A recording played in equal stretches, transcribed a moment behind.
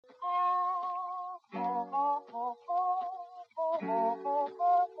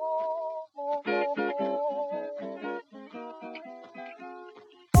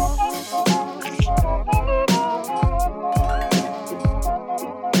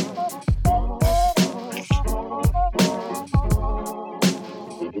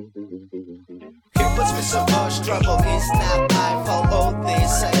much trouble. It's not my fault, all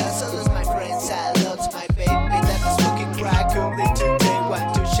this. I also lost my friends, I lost my baby. That is smoking crack, only today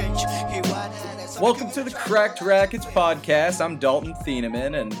want to change. Welcome to the Cracked Racquets podcast. I'm Dalton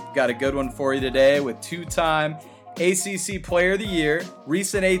Thieneman, and got a good one for you today with two-time ACC Player of the Year,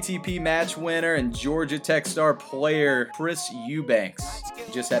 recent ATP match winner, and Georgia Tech star player Chris Eubanks.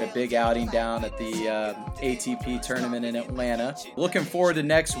 Just had a big outing down at the ATP tournament in Atlanta. Looking forward to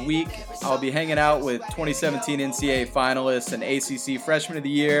next week. I'll be hanging out with 2017 NCAA finalist and ACC Freshman of the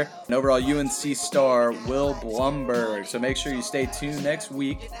Year and overall UNC star Will Blumberg. So make sure you stay tuned next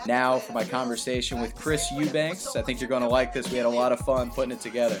week. Now for my conversation with Chris Eubanks. I think you're going to like this. We had a lot of fun putting it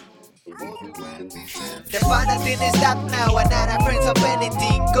together. The final thing is stop now, and not our friends of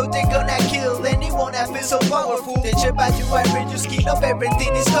anything. Go they gonna kill anyone that feels so powerful. They trip by you and you skin up,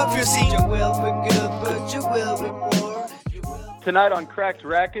 everything is confusing. You will be good, but you will be more. Tonight on Cracked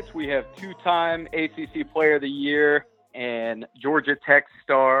Racquets, we have two-time ACC Player of the Year and Georgia Tech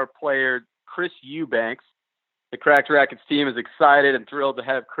star player Chris Eubanks. The Cracked Racquets team is excited and thrilled to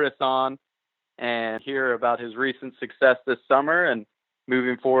have Chris on and hear about his recent success this summer and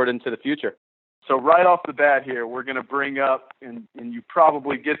moving forward into the future. So right off the bat here, we're going to bring up, and you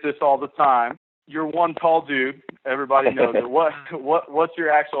probably get this all the time, you're one tall dude. Everybody knows it. What's your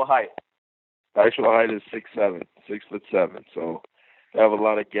actual height? My actual height is 6'7", 6'7". So I have a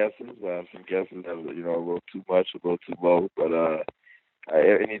lot of guesses. I have some guesses that a little too much, a little too low. But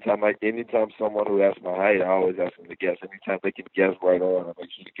anytime someone who asks my height, I always ask them to guess. Anytime they can guess right on, I make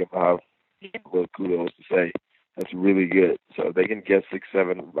sure to give them a little kudos to say. That's really good. So if they can guess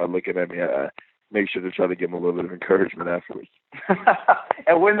 6'7" by looking at me, I make sure to try to give them a little bit of encouragement afterwards.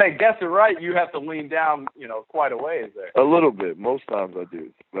 And when they guess it right, you have to lean down, quite a ways there. A little bit. Most times I do.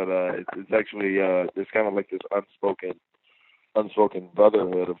 But it's actually, there's kind of like this unspoken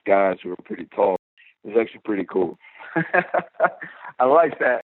brotherhood of guys who are pretty tall. It's actually pretty cool. I like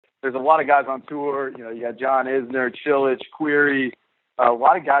that. There's a lot of guys on tour. You got John Isner, Chilich, Query, a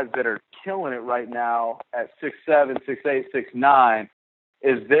lot of guys that are killing it right now at 6'7", 6'8", 6'9".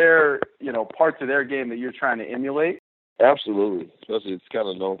 Is there, parts of their game that you're trying to emulate? Absolutely. Especially it's kind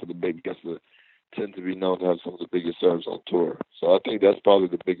of known for the big guys that tend to be known to have some of the biggest serves on tour. So I think that's probably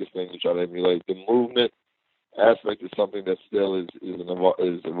the biggest thing to try to emulate. The movement aspect is something that still is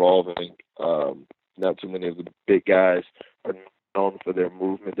evolving. Not too many of the big guys are known for their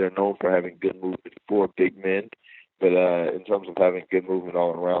movement. They're known for having good movement for big men. But in terms of having good movement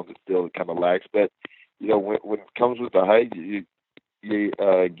all around, it still kind of lacks. But, when it comes with the height, you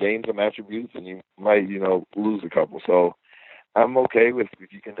gain some attributes and you might, lose a couple. So I'm okay with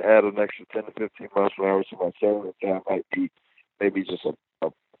if you can add an extra 10 to 15 miles per hour to my serve, that might be maybe just a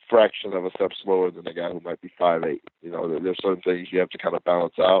fraction of a step slower than a guy who might be 5'8". There's certain things you have to kind of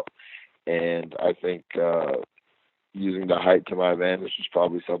balance out. And I think using the height to my advantage is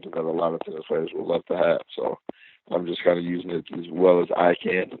probably something that a lot of tennis players would love to have. So I'm just kind of using it as well as I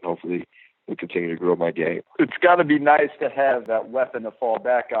can, and hopefully we'll continue to grow my game. It's got to be nice to have that weapon to fall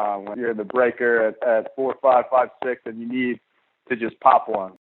back on when you're in the breaker at 4'5", 5'6", and you need to just pop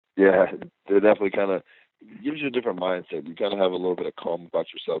one. Yeah, it definitely kind of gives you a different mindset. You kind of have a little bit of calm about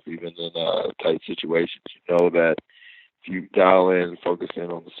yourself, even in tight situations. You know that if you dial in and focus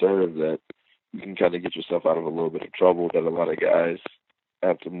in on the serve, that you can kind of get yourself out of a little bit of trouble that a lot of guys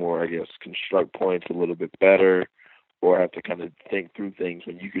have to more, construct points a little bit better, or have to kind of think through things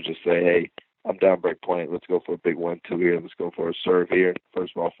when you could just say, hey, I'm down break point. Let's go for a big 1-2 here. Let's go for a serve here,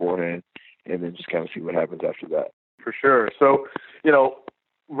 first ball forehand, and then just kind of see what happens after that. For sure. So,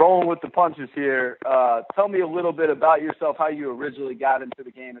 rolling with the punches here, tell me a little bit about yourself, how you originally got into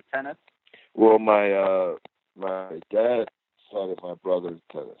the game of tennis. Well, my dad started my brother's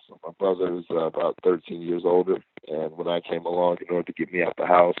tennis. So my brother is about 13 years older, and when I came along, in order to get me out the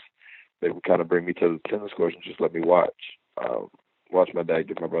house, they would kind of bring me to the tennis course and just let me watch my dad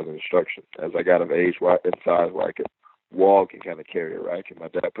give my brother instruction. As I got of age and size where I could walk and kind of carry a racket, my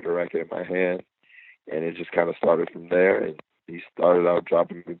dad put a racket in my hand, and it just kind of started from there. And he started out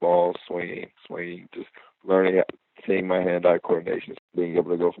dropping me balls, swinging, just learning, seeing my hand-eye coordination, being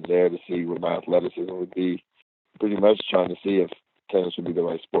able to go from there to see what my athleticism would be, pretty much trying to see if tennis would be the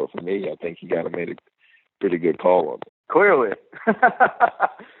right sport for me. I think he kind of made a pretty good call on it. Clearly.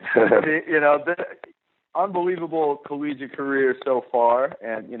 The unbelievable collegiate career so far,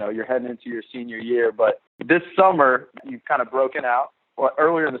 and, you're heading into your senior year. But this summer, you've kind of broken out. Well,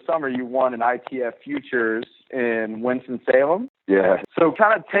 earlier in the summer, you won an ITF Futures in Winston-Salem. Yeah. So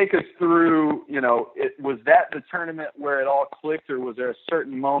kind of take us through, was that the tournament where it all clicked, or was there a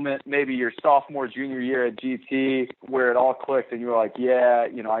certain moment, maybe your sophomore, junior year at GT, where it all clicked and you were like,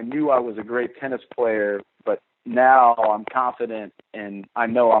 I knew I was a great tennis player, but now I'm confident and I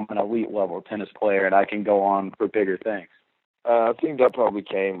know I'm an elite level tennis player and I can go on for bigger things? I think that probably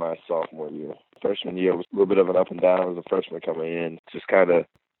came my sophomore year. Freshman year was a little bit of an up and down as a freshman coming in, just kind of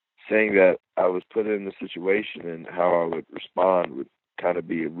saying that I was put in the situation and how I would respond would kind of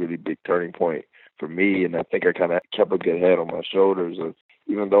be a really big turning point for me. And I think I kind of kept a good head on my shoulders of,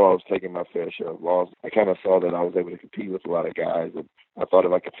 even though I was taking my fair share of losses, I kind of saw that I was able to compete with a lot of guys. And I thought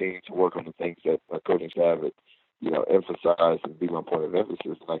if I continued to work on the things that my coaching staff had, emphasized and be my point of emphasis,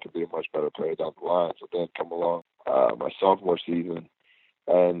 then I could be a much better player down the line. So then come along my sophomore season.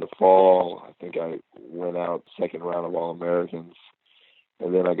 In the fall, I think I went out second round of All-Americans.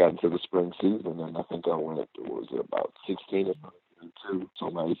 And then I got into the spring season, and I think I went, about 16-2.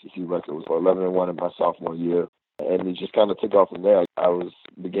 So my ACC record was 11-1 in my sophomore year. And it just kind of took off from there. I was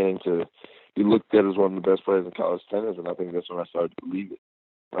beginning to be looked at as one of the best players in college tennis, and I think that's when I started to believe it.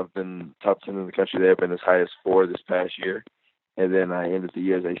 I've been top 10 in the country there, been as high as 4 this past year. And then I ended the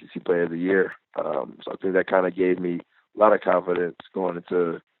year as ACC Player of the Year. So I think that kind of gave me a lot of confidence going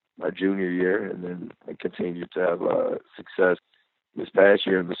into my junior year. And then I continued to have success this past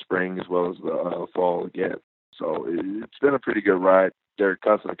year in the spring as well as the fall again. So it's been a pretty good ride. There are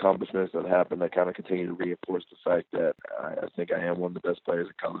constant accomplishments that happen that kind of continue to reinforce the fact that I think I am one of the best players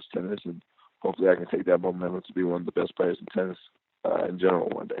in college tennis, and hopefully I can take that momentum to be one of the best players in tennis in general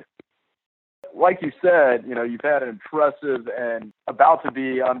one day. Like you said, you've had an impressive and about to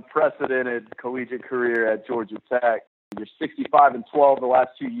be unprecedented collegiate career at Georgia Tech. You're 65-12 the last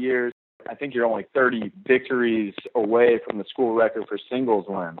 2 years. I think you're only 30 victories away from the school record for singles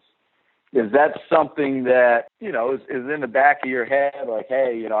wins. Is that something that, is in the back of your head, like,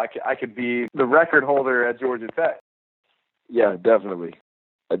 hey, I could be the record holder at Georgia Tech? Yeah, definitely.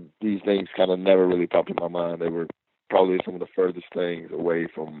 These things kind of never really popped in my mind. They were probably some of the furthest things away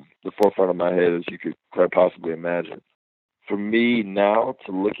from the forefront of my head as you could quite possibly imagine. For me now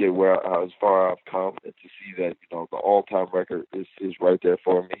to look at how far I've come and to see that, the all-time record is right there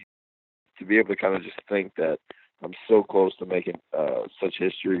for me, to be able to kind of just think that I'm so close to making such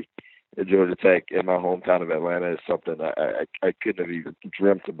history at Georgia Tech in my hometown of Atlanta is something I couldn't have even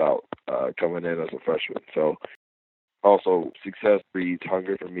dreamt about coming in as a freshman. So also success breeds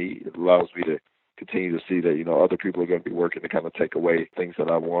hunger for me. It allows me to continue to see that, other people are going to be working to kind of take away things that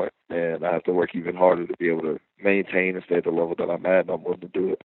I want. And I have to work even harder to be able to maintain and stay at the level that I'm at, and I'm willing to do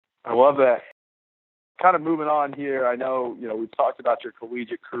it. I love that. Kind of moving on here, I know, we've talked about your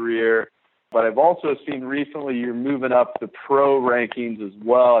collegiate career, but I've also seen recently you're moving up the pro rankings as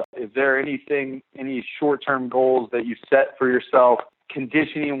well. Is there any short-term goals that you set for yourself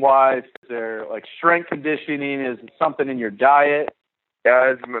conditioning-wise? Is there strength conditioning? Is it something in your diet?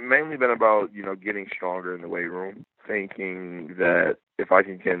 Yeah, it's mainly been about, getting stronger in the weight room, thinking that if I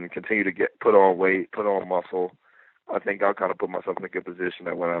can continue to put on weight, put on muscle, I think I'll kind of put myself in a good position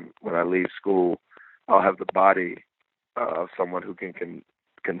that when I leave school, I'll have the body of someone who can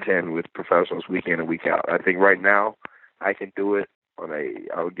contend with professionals week in and week out. I think right now I can do it on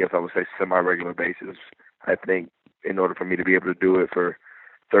I would say semi-regular basis. I think in order for me to be able to do it for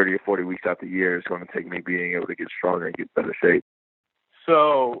 30 or 40 weeks out the year, it's going to take me being able to get stronger and get better shape.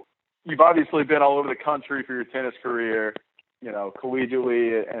 So you've obviously been all over the country for your tennis career,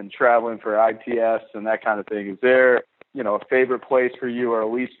 collegiately and traveling for ITS and that kind of thing. Is there, a favorite place for you or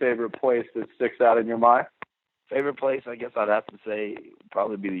a least favorite place that sticks out in your mind? Favorite place, I guess I'd have to say, would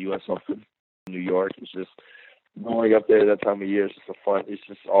probably be the U.S. Open in New York. It's just going up there that time of year. It's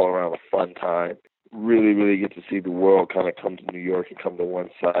just all around a fun time. Really, really get to see the world kind of come to New York and come to one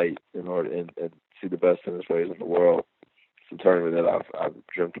site in order and see the best tennis players in the world. It's a tournament that I've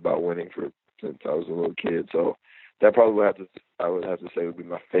dreamt about winning since I was a little kid. So that probably I would have to say would be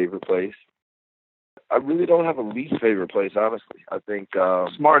my favorite place. I really don't have a least favorite place, honestly. I think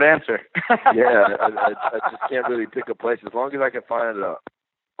smart answer. Yeah, I just can't really pick a place as long as I can find a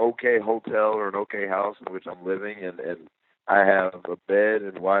okay hotel or an okay house in which I'm living, and I have a bed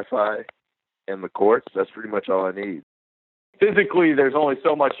and Wi-Fi and the courts. That's pretty much all I need. Physically, there's only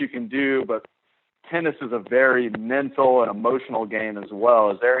so much you can do, but tennis is a very mental and emotional game as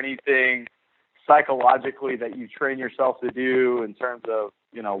well. Is there anything psychologically that you train yourself to do in terms of,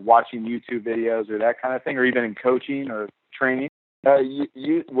 watching YouTube videos or that kind of thing, or even in coaching or training?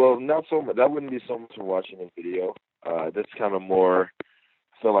 Well, not so much. That wouldn't be so much for watching a video. That's kind of more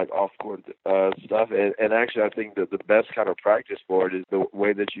like off-court stuff. And actually, I think that the best kind of practice for it is the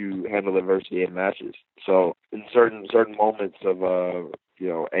way that you handle adversity in matches. So in certain moments of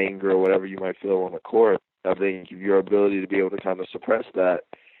anger or whatever you might feel on the court, I think your ability to be able to kind of suppress that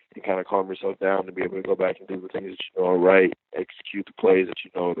and kind of calm yourself down to be able to go back and do the things that you know are right, execute the plays that you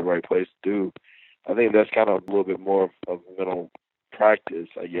know are the right plays to do, I think that's kind of a little bit more of mental practice,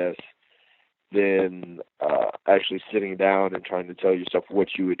 I guess, than actually sitting down and trying to tell yourself what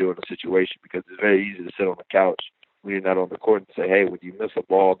you would do in a situation, because it's very easy to sit on the couch when you're not on the court and say, hey, when you miss a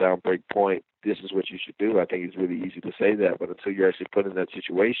ball down break point, this is what you should do. I think it's really easy to say that, but until you're actually put in that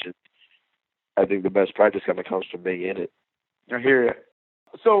situation, I think the best practice kind of comes from being in it. I hear you.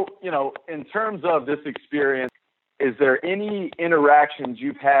 So, in terms of this experience, is there any interactions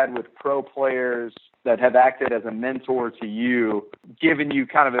you've had with pro players that have acted as a mentor to you, giving you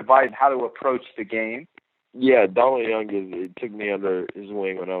kind of advice how to approach the game? Yeah, Donald Young, it took me under his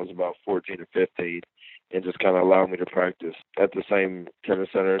wing when I was about 14 or 15 and just kind of allowed me to practice at the same tennis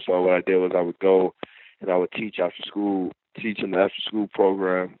center. So what I did was I would go and I would teach after school, teach in the after school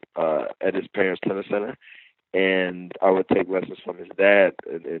program at his parents' tennis center. And I would take lessons from his dad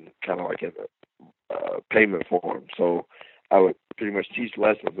and kind of like in a payment form. So I would pretty much teach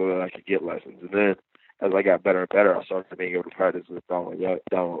lessons so that I could get lessons. And then as I got better and better, I started being able to practice with Donald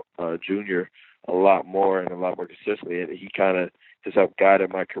Jr. a lot more and a lot more consistently. And he kind of just helped guide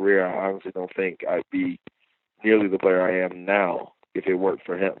my career. I honestly don't think I'd be nearly the player I am now if it weren't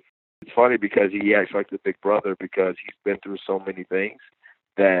for him. It's funny because he acts like the big brother because he's been through so many things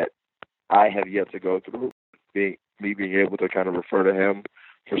that I have yet to go through. Being able to kind of refer to him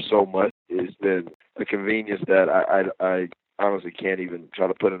for so much has been a convenience that I honestly can't even try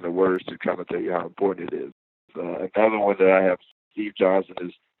to put into words to kind of tell you how important it is. Another one that I have, Steve Johnson,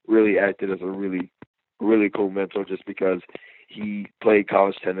 has really acted as a really, really cool mentor just because he played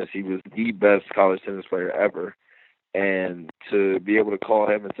college tennis. He was the best college tennis player ever. And to be able to call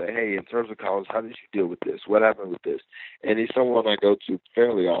him and say, hey, in terms of college, how did you deal with this? What happened with this? And he's someone I go to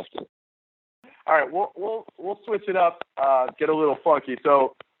fairly often. All right, we'll switch it up, get a little funky.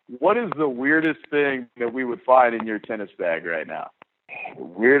 So what is the weirdest thing that we would find in your tennis bag right now? The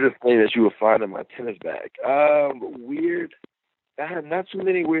weirdest thing that you would find in my tennis bag? Weird? Not too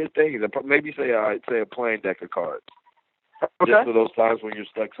many weird things. I'd maybe say a plain deck of cards. Okay. Just for those times when you're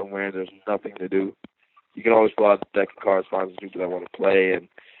stuck somewhere and there's nothing to do. You can always pull out the deck of cards, find some people that want to play, and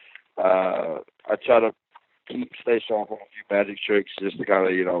I try to stay sharp on a few magic tricks just to kind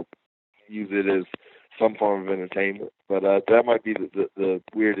of, use it as some form of entertainment. But that might be the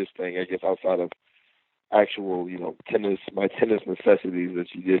weirdest thing, I guess, outside of actual, tennis, my tennis necessities that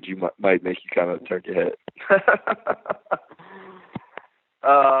you did, might make you kind of turn your head.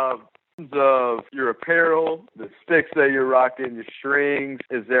 In terms of your apparel, the sticks that you're rocking, your strings,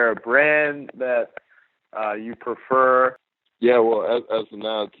 is there a brand that you prefer? Yeah, well, as of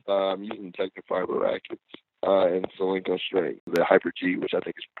now, I'm using Tecnifiber rackets. And Solinco string, the Hyper G, which I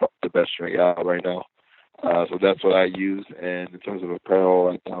think is the best string out right now. So that's what I use. And in terms of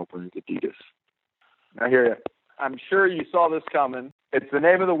apparel, I now bring Adidas. I hear you. I'm sure you saw this coming. It's the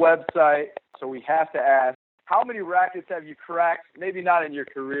name of the website, so we have to ask, how many rackets have you cracked? Maybe not in your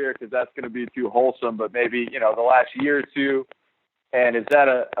career because that's going to be too wholesome, but maybe, the last year or two. And is that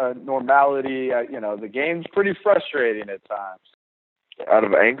a normality? The game's pretty frustrating at times. Out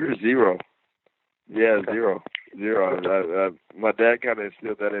of anger, 0. Yeah, 0. My dad kind of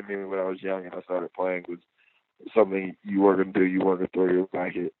instilled that in me when I was young and I started playing. Was something you weren't going to do. You weren't going to throw your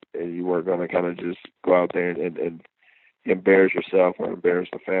racket, and you weren't going to kind of just go out there and embarrass yourself or embarrass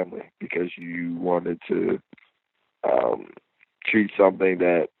the family because you wanted to treat something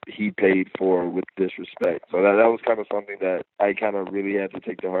that he paid for with disrespect. So that was kind of something that I kind of really had to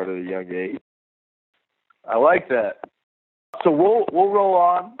take to heart at a young age. I like that. So we'll roll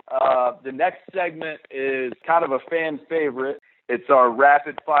on. The next segment is kind of a fan favorite. It's our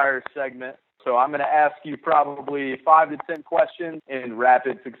rapid fire segment. So I'm going to ask you probably 5 to 10 questions in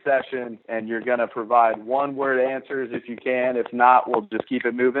rapid succession, and you're going to provide one-word answers if you can. If not, we'll just keep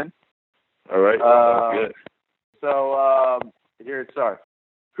it moving. All right. Sounds good. So here it starts.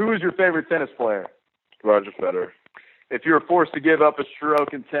 Who is your favorite tennis player? Roger Federer. If you were forced to give up a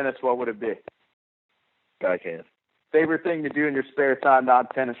stroke in tennis, what would it be? Backhand. Favorite thing to do in your spare time,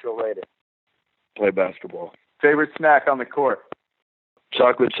 non-tennis related? Play basketball. Favorite snack on the court?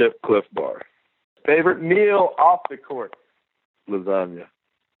 Chocolate chip Cliff Bar. Favorite meal off the court? Lasagna.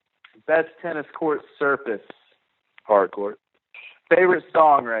 Best tennis court surface? Hard court. Favorite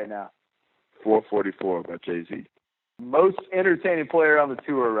song right now? 444 by Jay-Z. Most entertaining player on the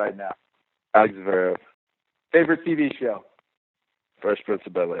tour right now? Alex Zverev. Favorite TV show? Fresh Prince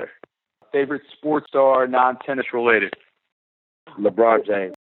of Bel-Air. Favorite sports star, non-tennis related? LeBron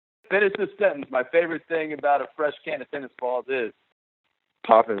James. Finish this sentence. My favorite thing about a fresh can of tennis balls is?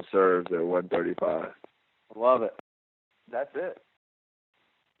 Popping serves at 135. Love it. That's it.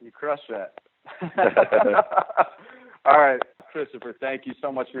 You crushed that. All right, Christopher, thank you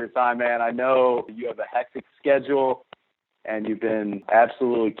so much for your time, man. I know you have a hectic schedule, and you've been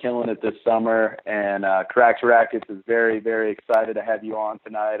absolutely killing it this summer. And Cracked Racquets is very, very excited to have you on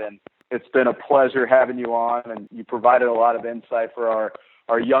tonight. And it's been a pleasure having you on, and you provided a lot of insight for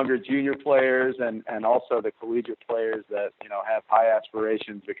our younger junior players and also the collegiate players that, have high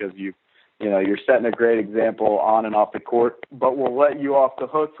aspirations, because you're setting a great example on and off the court. But we'll let you off the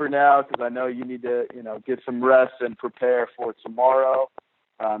hook for now, because I know you need to, get some rest and prepare for tomorrow.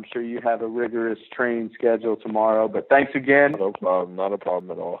 I'm sure you have a rigorous training schedule tomorrow, but thanks again. No problem. Not a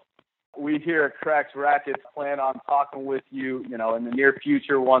problem at all. We here at Cracked Racquets plan on talking with you, in the near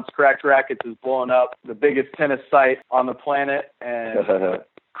future once Cracked Racquets is blowing up, the biggest tennis site on the planet, and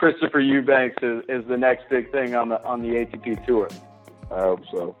Christopher Eubanks is the next big thing on the ATP tour. I hope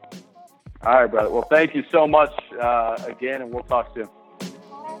so. All right, brother. Well, thank you so much again, and we'll talk soon.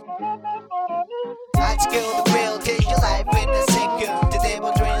 I'd skill the real, take your life in a second. The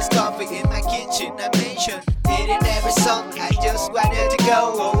devil drinks coffee in my kitchen, I mentioned it in every song. I just wanted to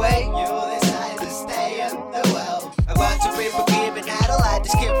go away. You decide to stay in the well. I want to be forgiven, I don't like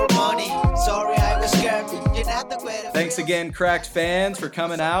this kid for money. Sorry, I was scared. You're not the way to. Thanks again, Cracked fans, for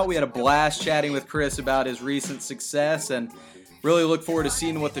coming out. We had a blast chatting with Chris about his recent success, and really look forward to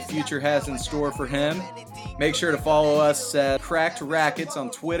seeing what the future has in store for him. Make sure to follow us at Cracked Racquets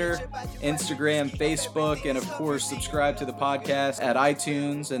on Twitter, Instagram, Facebook, and of course subscribe to the podcast at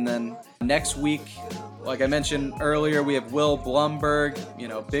iTunes. And then next week, like I mentioned earlier, we have Will Blumberg,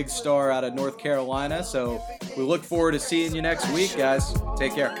 big star out of North Carolina. So we look forward to seeing you next week, guys.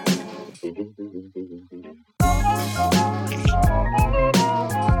 Take care.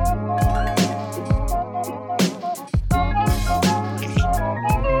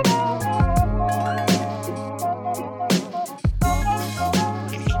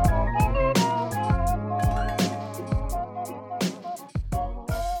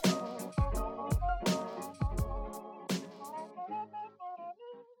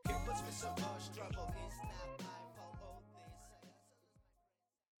 What's for so